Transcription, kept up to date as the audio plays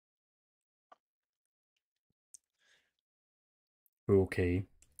Okay,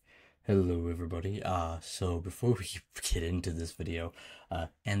 hello everybody. So before we get into this video,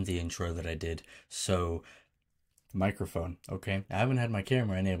 and the intro that I did, microphone, okay? I haven't had my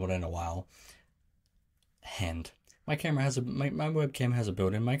camera enabled in a while, and my webcam has a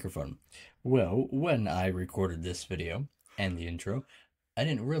built-in microphone. Well, when I recorded this video and the intro, I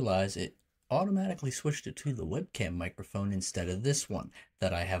didn't realize it automatically switched it to the webcam microphone instead of this one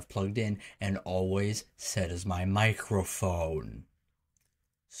that I have plugged in and always set as my microphone.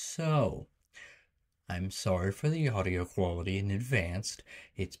 So, I'm sorry for the audio quality in advance.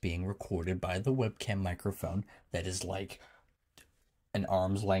 It's being recorded by the webcam microphone that is like an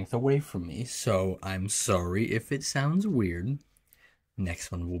arm's length away from me, so I'm sorry if it sounds weird.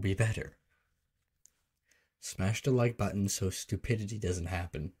 Next one will be better. Smash the like button so stupidity doesn't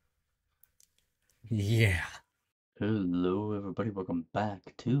happen. Yeah. Hello everybody, welcome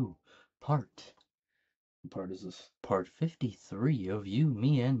back to part 53 of You,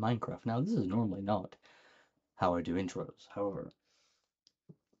 Me, and Minecraft. Now this is normally not how I do intros. However,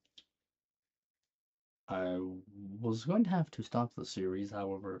 I was going to have to stop the series.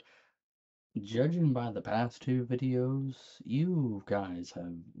 However, judging by the past two videos, you guys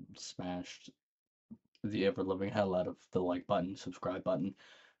have smashed the ever-loving hell out of the like button, subscribe button,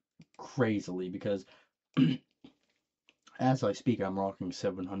 crazily, because as I speak, I'm rocking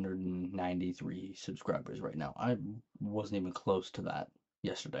 793 subscribers right now. I wasn't even close to that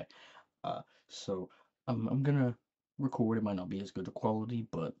yesterday. So I'm gonna record. It might not be as good a quality,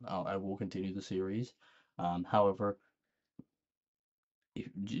 but I will continue the series. However,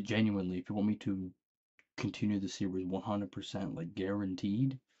 genuinely, if you want me to continue the series 100%, like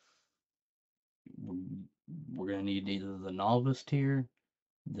guaranteed, we're gonna need either the novice tier,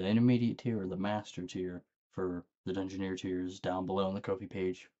 the intermediate tier, or the master tier for the Dungeoneer tiers down below on the Ko-fi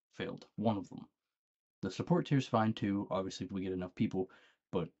page. Filled. One of them. The support tier is fine too, obviously if we get enough people,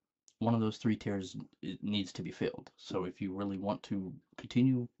 but one of those three tiers it needs to be filled. So if you really want to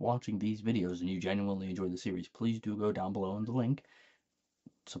continue watching these videos and you genuinely enjoy the series, please do go down below in the link.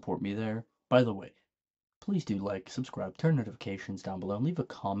 Support me there. By the way, please do like, subscribe, turn notifications down below, and leave a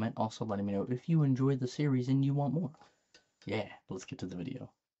comment also letting me know if you enjoyed the series and you want more. Yeah, let's get to the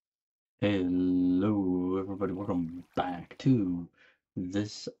video. Hello everybody, welcome back to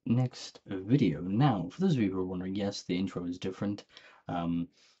this next video. Now, for those of you who are wondering, yes, the intro is different. I'm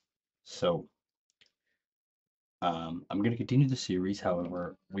going to continue the series,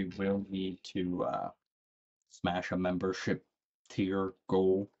 however, we will need to smash a membership tier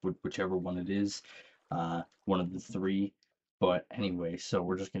goal, whichever one it is, one of the three. But anyway, so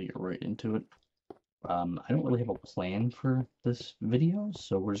we're just going to get right into it. I don't really have a plan for this video,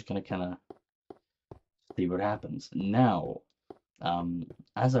 so we're just going to kind of see what happens. Now,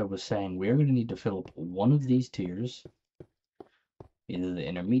 as I was saying, we're going to need to fill up one of these tiers, either the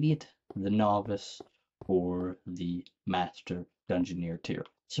intermediate, the novice, or the master dungeoneer tier.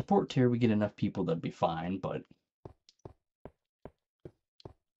 Support tier, we get enough people, that'd be fine, but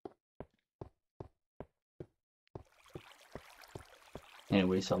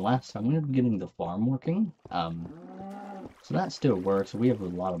anyway, so last time we ended up getting the farm working. So that still works. We have a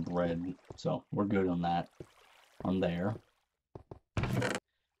lot of bread, so we're good on that. On there.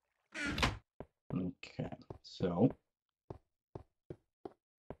 Okay, so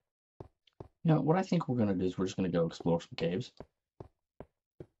what I think we're gonna do is we're just gonna go explore some caves.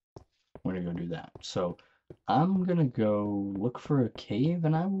 We're gonna go do that. So I'm gonna go look for a cave,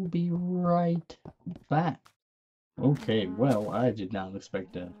 and I will be right back. Okay, well, I did not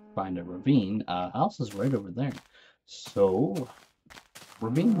expect to find a ravine. House is right over there. So,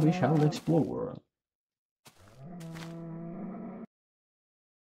 ravine we shall explore.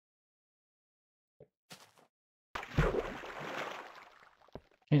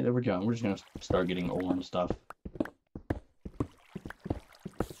 Hey, there we go. We're just gonna start getting ore and stuff.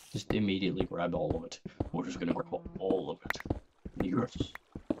 Just immediately grab all of it. We're just gonna grab all of it. Yes,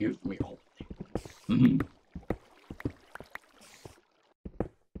 give me all of it.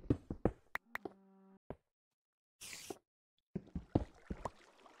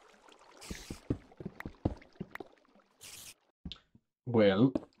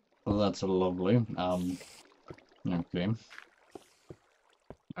 Well, that's lovely. Okay.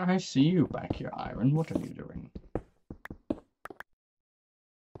 I see you back here, Iron. What are you doing?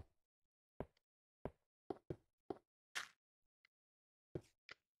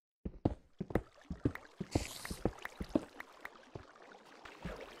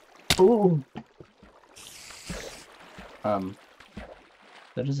 Oh!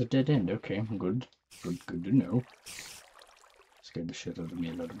 That is a dead end. Okay, good. Good to know. Scared the shit out of me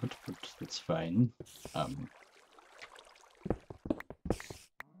a little bit, but it's fine.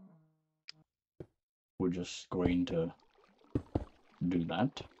 we're just going to do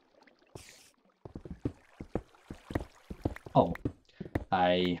that. Oh,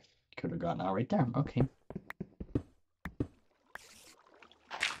 I could have gotten out right there. Okay.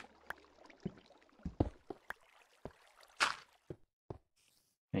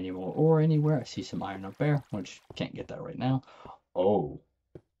 Any more ore anywhere? I see some iron up there, which can't get that right now. Oh.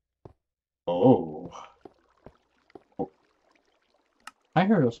 Oh. Oh. I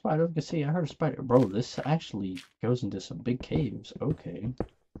heard a spider. You can see, I heard a spider. Bro, this actually goes into some big caves. Okay.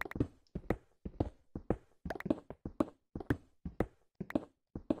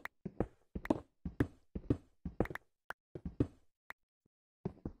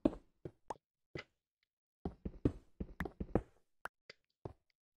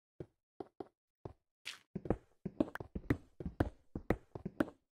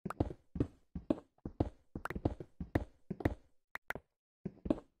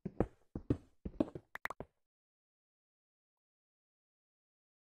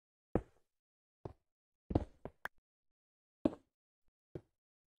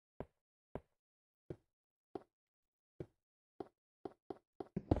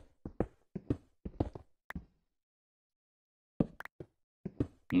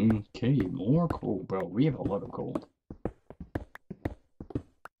 Okay, more coal, bro. We have a lot of coal.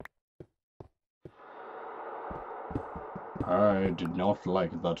 I did not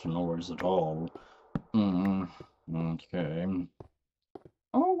like that noise at all. Okay.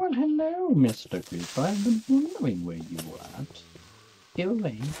 Oh, well, hello, Mr. Creep. I've been wondering where you were at. Go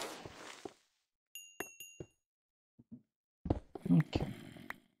away. Okay.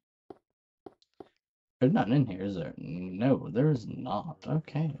 There's nothing in here, is there? No, there is not.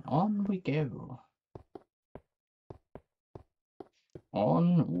 Okay, on we go.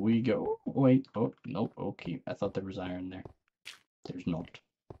 On we go. Wait, oh, nope, okay. I thought there was iron there. There's not.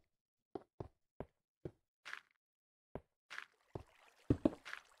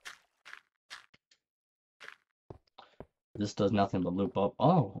 This does nothing but loop up.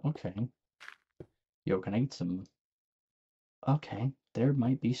 Oh, okay. Yo, can I get some... Okay, there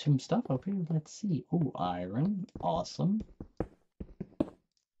might be some stuff up here. Let's see. Oh, iron. Awesome.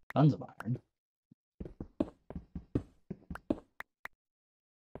 Tons of iron.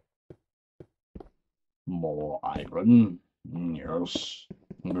 More iron. Yes.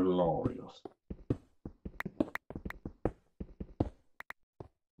 Glorious.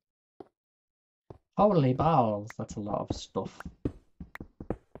 Holy balls, that's a lot of stuff.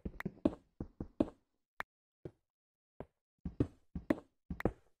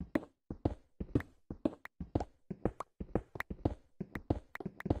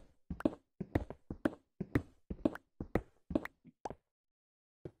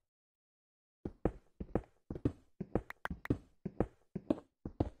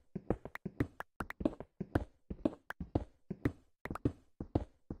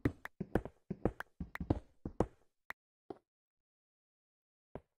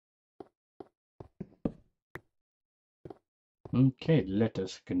 Okay, let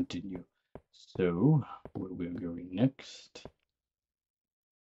us continue. So, where we're going next?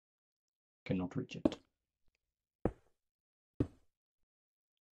 Cannot reach it.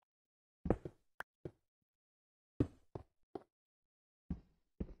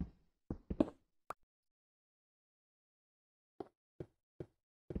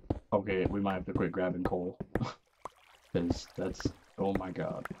 Okay, we might have to quit grabbing coal. Because that's... Oh my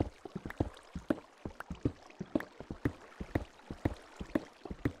god.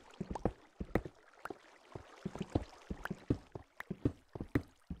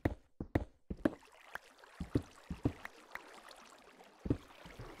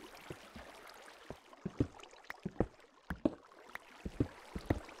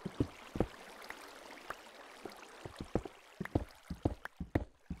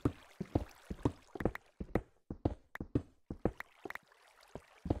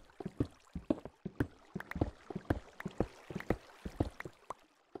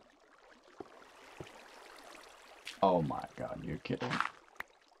 Oh my god, you're kidding.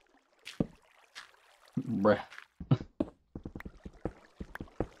 Bruh.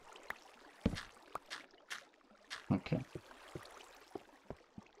 Okay.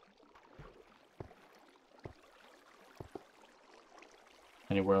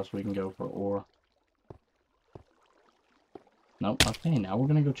 Anywhere else we can go for ore? Nope. Okay, now we're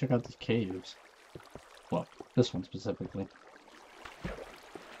gonna go check out these caves. Well, this one specifically.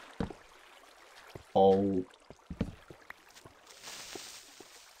 Oh.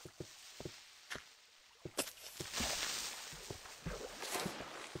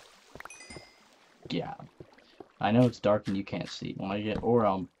 Yeah. I know it's dark and you can't see. When I get ore,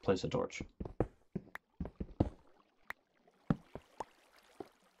 I'll place a torch.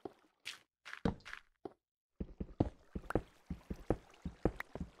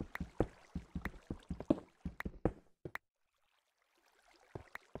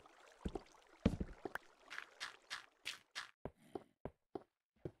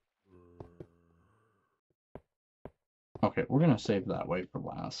 Okay, we're gonna save that way for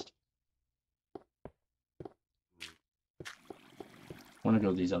last. I'm gonna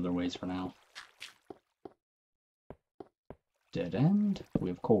go these other ways for now. Dead end. We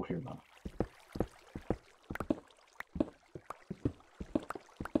have coal here though.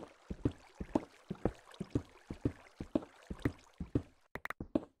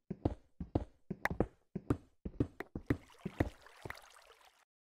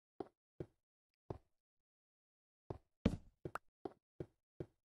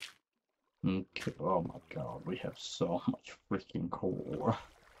 Okay, oh my god, we have so much freaking coal.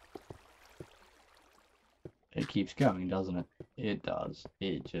 It keeps going, doesn't it? It does.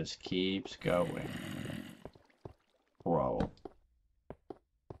 It just keeps going. Bro.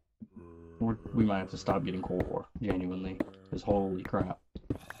 We might have to stop getting coal ore, genuinely. Because holy crap.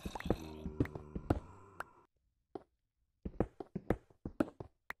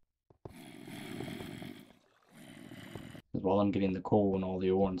 Because while I'm getting the coal and all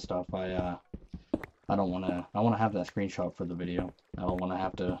the ore and stuff, I don't wanna, I wanna have that screenshot for the video. I don't wanna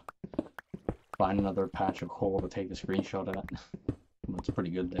have to find another patch of coal to take a screenshot at. It's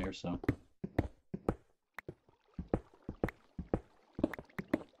pretty good there, so.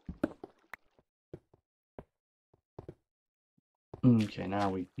 Okay, now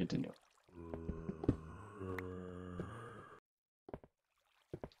we get to know.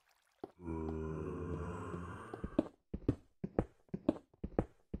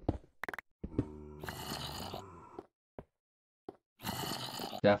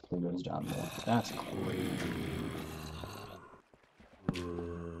 Definitely goes down more. That's crazy.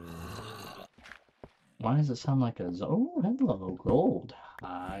 Why does it sound like a oh, hello, gold.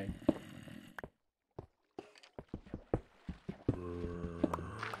 Hi.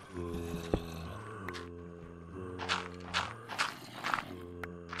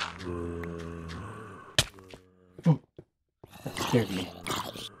 Oh, that scared me.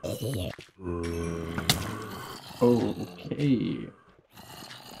 Okay.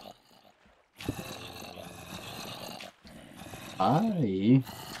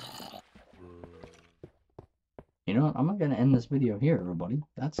 You know what? I'm not gonna end this video here, everybody.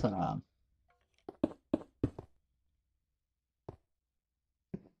 That's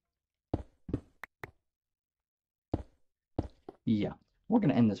yeah. We're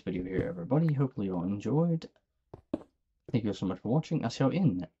gonna end this video here, everybody. Hopefully you all enjoyed. Thank you so much for watching. I'll see you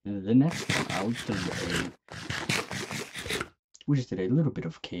in the next one. We just did a little bit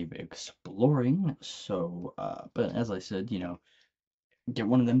of cave exploring, so but as I said, you know, get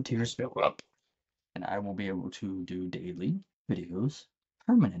one of them tiers filled up, and I will be able to do daily videos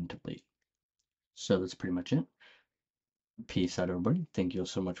permanently. So that's pretty much it. Peace out, everybody. Thank you all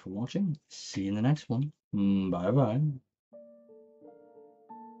so much for watching. See you in the next one. Bye bye.